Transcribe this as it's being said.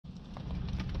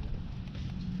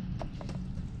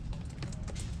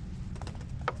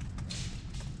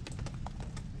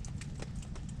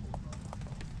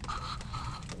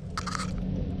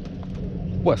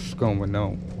What's going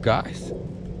on, guys?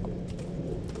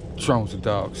 Drones and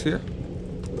Dogs here.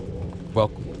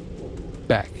 Welcome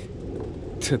back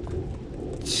to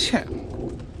the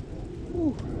channel.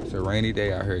 Woo. It's a rainy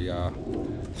day out here, y'all.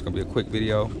 It's gonna be a quick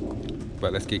video,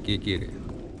 but let's get it.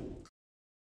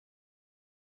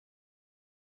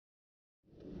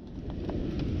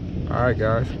 All right,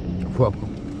 guys.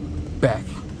 Welcome back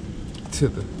to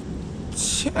the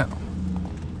channel.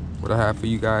 What I have for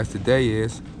you guys today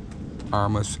is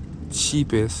Arrma's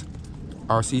cheapest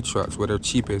RC trucks, with their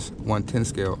cheapest 110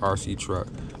 scale RC truck.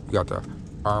 You got the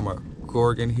Arrma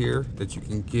Gorgon here that you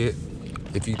can get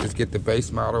if you just get the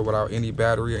base model without any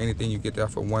battery or anything. You get that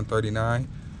for $139,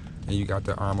 and you got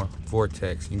the Arrma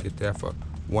Vorteks. You can get that for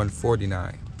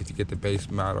 $149 if you get the base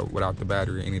model without the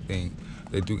battery or anything.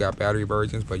 They do got battery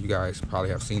versions, but you guys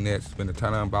probably have seen that. It's been a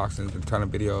ton of unboxings and a ton of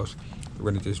videos.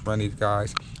 We're gonna just run these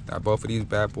guys. Now, both of these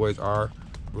bad boys are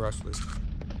brushless.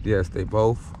 Yes, they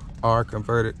both are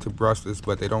converted to brushless,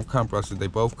 but they don't come brushless. They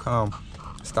both come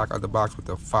stock out the box with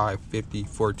a 550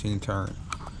 14 turn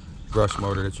brush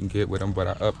motor that you can get with them, but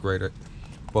I upgraded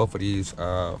both of these.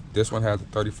 This one has a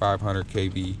 3500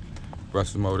 kV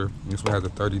brushless motor. This one has a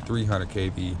 3300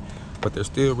 kV, but they're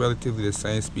still relatively the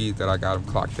same speed that I got them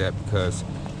clocked at, because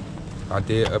I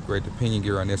did upgrade the pinion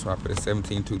gear on this one. I put a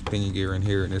 17 tooth pinion gear in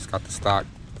here, and it's got the stock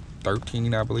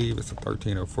 13, I believe. It's a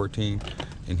 13 or 14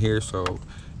 in here, so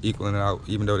equaling it out,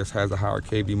 even though this has a higher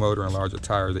kV motor and larger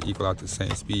tires, they equal out the same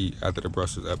speed after the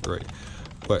brushless upgrade.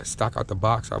 But stock out the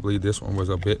box, I believe this one was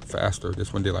a bit faster.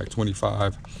 This one did like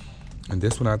 25, and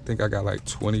this one I think I got like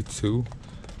 22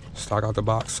 stock out the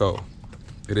box. So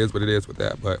it is what it is with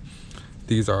that. But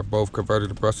these are both converted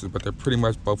to brushless, but they're pretty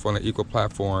much both on an equal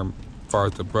platform as far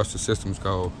as the brushless systems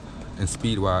go and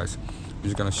speed wise. I'm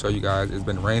just gonna show you guys. It's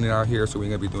been raining out here, so we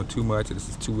ain't gonna be doing too much. This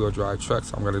is 2-wheel drive truck,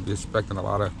 so I'm gonna be expecting a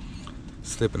lot of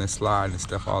slipping and sliding and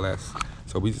stuff, all that.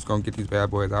 So we just gonna get these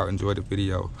bad boys out, enjoy the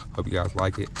video. Hope you guys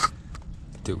like it.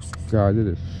 Deuce. Guys, it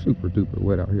is super duper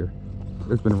wet out here.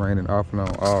 It's been raining off and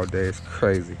on all day. It's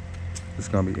crazy. It's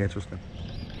gonna be interesting.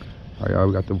 All right, y'all,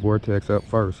 we got the Vorteks up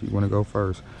first. You wanna go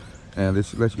first. And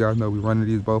let's let you guys know, we're running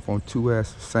these both on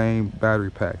 2S, same battery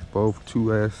packs. Both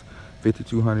 2S,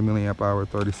 5200 milliamp hour,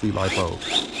 30C LiPo.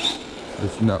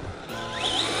 Just know.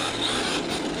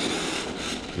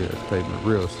 Yeah, it's pavement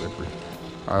real slippery.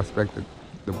 I expect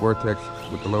the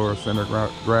Vorteks with the lower center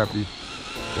gravity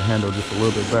to handle just a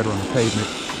little bit better on the pavement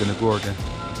than the Gorgon.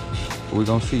 But we're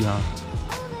gonna see, huh?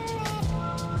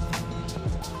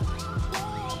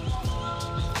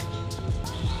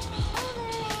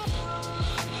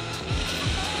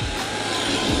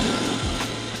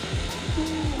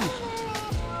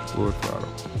 Full throttle.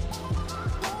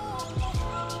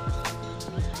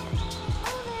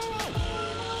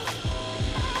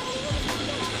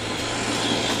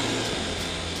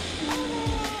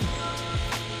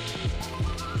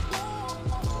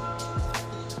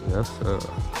 Yes,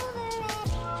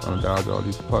 trying to dodge all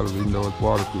these puddles, even though it's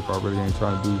waterproof. I really ain't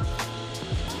trying to do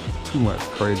too much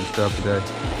crazy stuff today.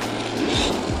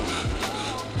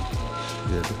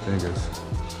 Yeah, this thing is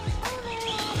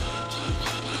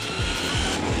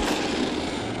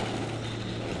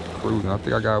cruising. I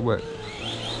think I got what,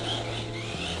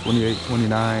 28,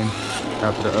 29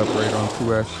 after the upgrade on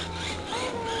 2S.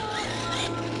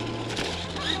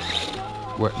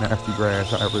 Wet nasty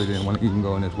grass. I really didn't want to even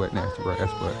go in this wet nasty grass,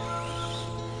 but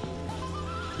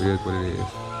it is what it is.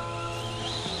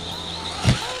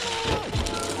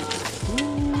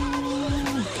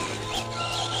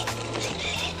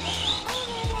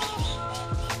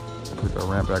 Put the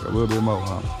ramp back a little bit more,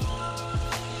 huh?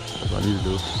 That's what I need to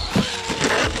do.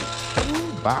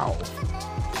 Wow.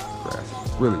 Grass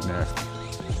is really nasty.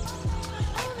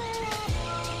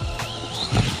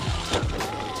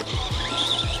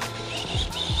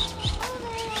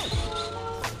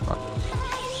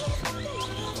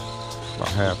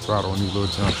 About half throttle on these little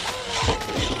jumps.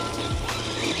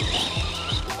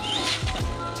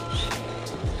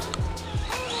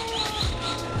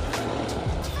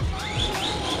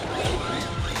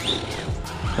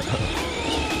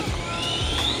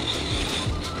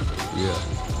 Yeah.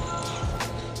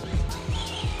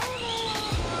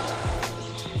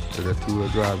 So that 2-wheel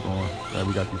drive going. Now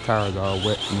we got these tires all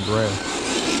wet in the grass.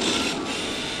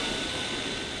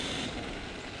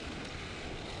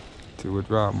 2-wheel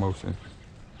drive motion.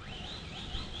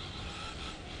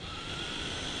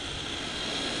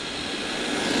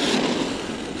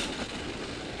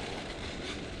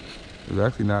 It's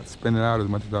actually not spinning out as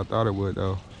much as I thought it would,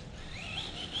 though.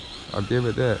 I'll give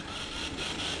it that.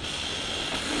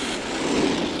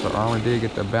 So Arrma did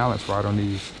get the balance right on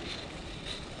these.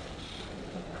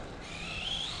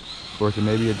 course, it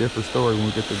may be a different story when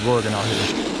we get the Gorgon out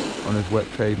here on this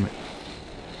wet pavement.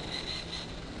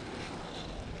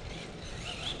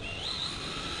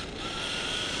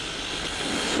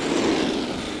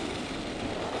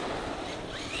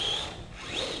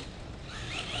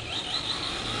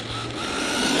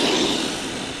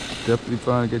 Definitely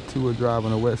fun to get two-wheel drive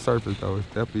on a wet surface though. It's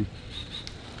definitely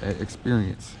an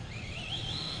experience.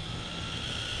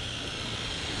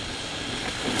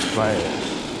 Splash.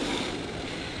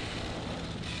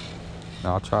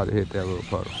 Now I'll try to hit that little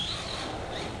puddle.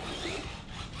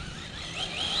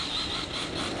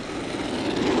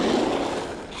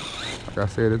 Like I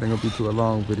said, this ain't gonna be too a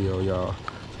long video, y'all.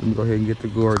 Let me go ahead and get the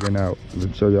Gorgon out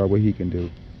and show y'all what he can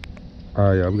do.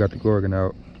 Alright, y'all, we got the Gorgon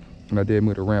out. And I did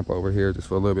move the ramp over here just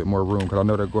for a little bit more room, because I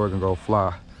know that Gorgon gonna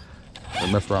fly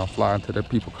and mess around, fly into that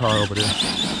people's car over there.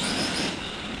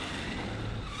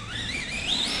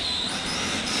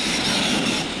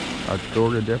 Our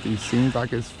Gorgon definitely seems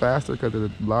like it's faster because of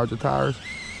the larger tires.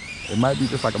 It might be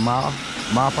just like a mile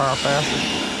per hour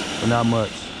faster, but not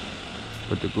much.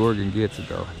 But the Gorgon gets it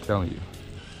though, I'm telling you.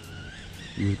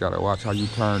 You just gotta watch how you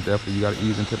turn, definitely. You gotta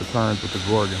ease into the turns with the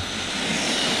Gorgon.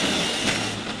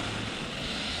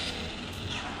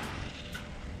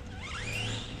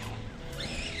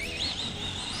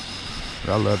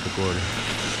 I love the Gorgon.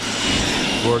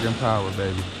 Gorgon power,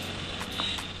 baby.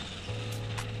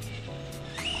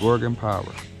 Gorgon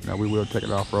power. Now we will take it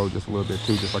off-road just a little bit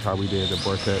too, just like how we did the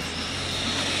Vorteks.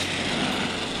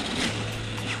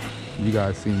 You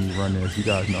guys seen me run this. You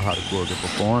guys know how the Gorgon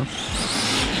performs.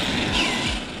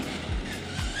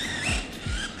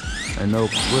 Ain't no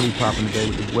really popping today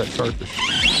with this wet surface.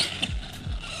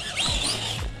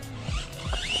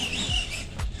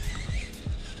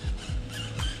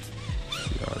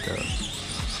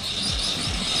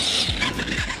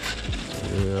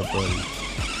 Yeah, buddy.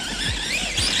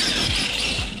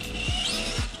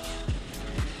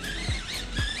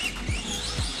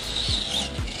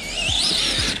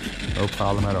 No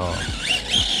problem at all.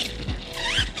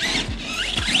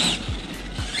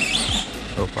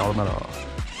 No problem at all.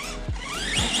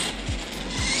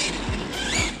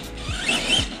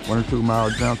 1 or 2 mile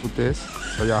jumps with this.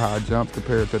 Show y'all how it jumps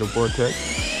compared to the Vorteks.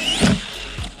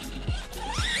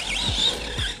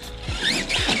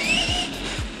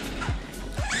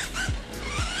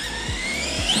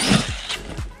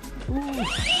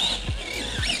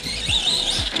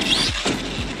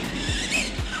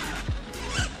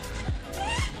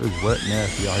 It's wet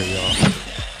nasty out here, y'all.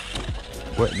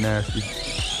 Wet nasty.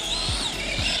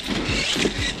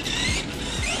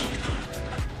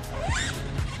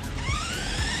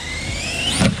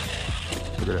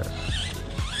 Look at that.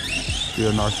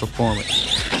 Still nice performance.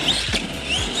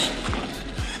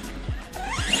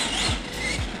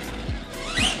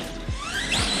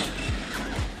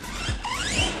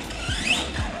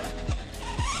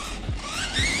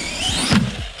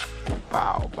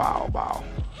 Bow, bow, bow.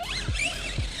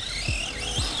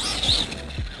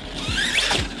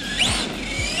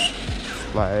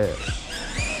 Splash.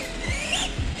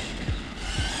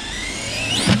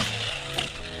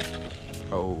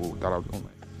 Oh, thought I was gonna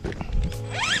make it.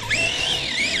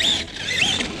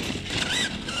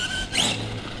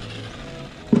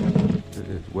 It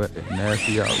is wet and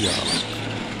nasty out,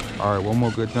 y'all. All right, one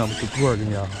more good jump with the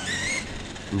Gorgon, y'all.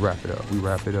 We wrap it up. We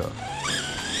wrap it up.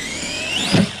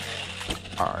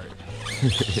 All right.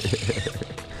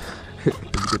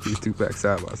 Let's get these two back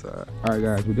side by side. All right,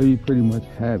 guys. Well, there you pretty much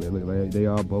have it. Look, like they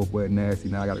all both wet and nasty.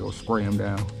 Now I gotta go spray them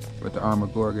down with the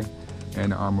Arrma Gorgon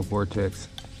and the Arrma Vorteks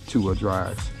 2-wheel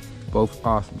drives. Both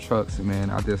awesome trucks, and man,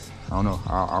 I don't know.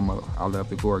 I love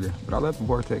the Gorgon, but I love the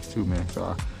Vorteks too, man.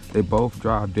 So they both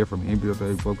drive differently. Even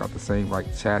though they both got the same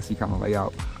like chassis kind of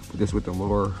layout, but this with the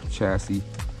lower chassis,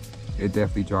 it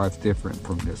definitely drives different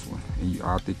from this one. And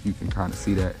I think you can kind of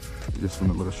see that just from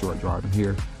the little short driving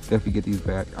here. Definitely get these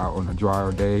back out on a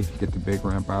drier day, get the big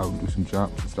ramp out, do some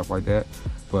jumps and stuff like that.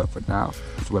 But for now,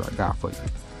 it's what I got for you.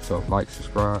 So like,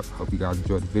 subscribe. Hope you guys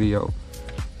enjoyed the video.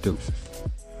 Deuces.